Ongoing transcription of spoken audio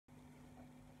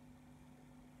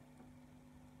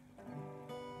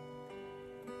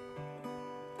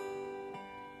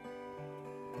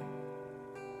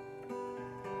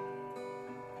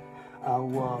I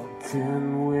walked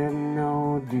in with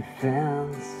no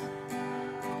defense,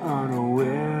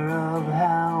 unaware of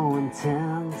how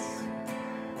intense,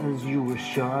 as you were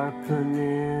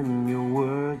sharpening your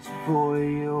words for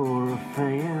your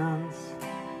offense.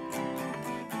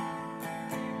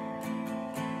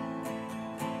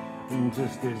 And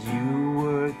just as you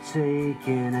were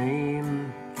taking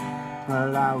aim,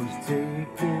 while I was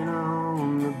taking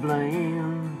on the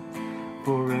blame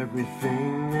for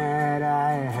everything that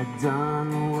I had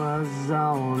done was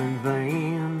all in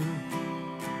vain.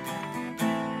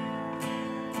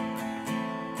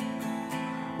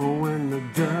 When the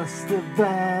dust of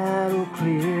battle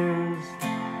clears,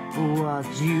 what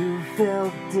you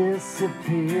felt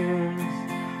disappears.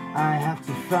 I have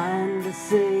to find a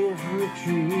safe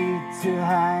retreat to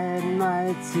hide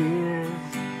my tears.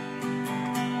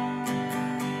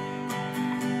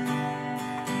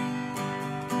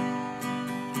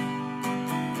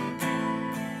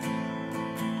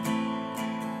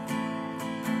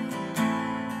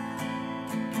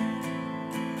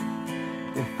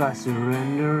 If I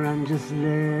surrender and just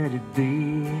let it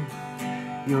be,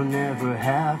 you'll never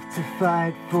have to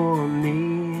fight for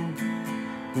me.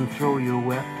 And throw your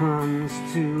weapons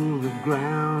to the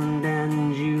ground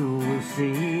and you will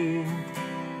see.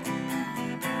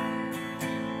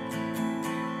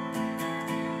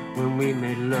 When we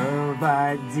made love,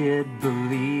 I did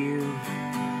believe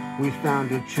we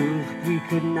found a truth we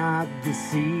could not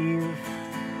deceive.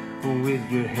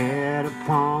 With your head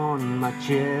upon my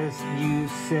chest, you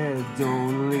said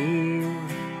don't leave.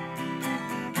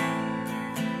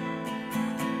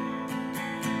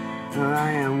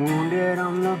 I am wounded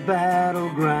on the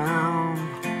battleground,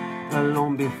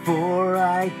 alone before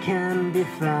I can be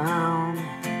found.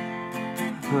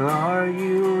 Are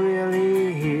you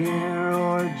really here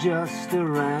or just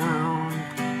around?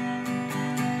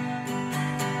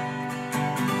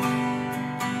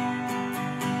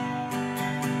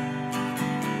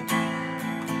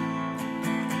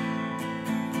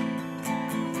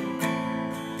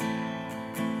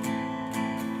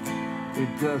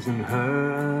 It doesn't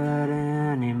hurt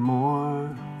anymore.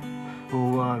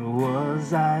 What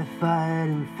was I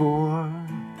fighting for?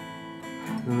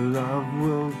 Love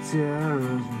will tear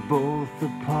us both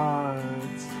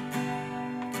apart.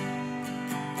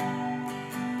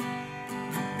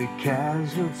 The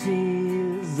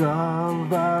casualties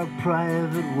of our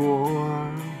private war.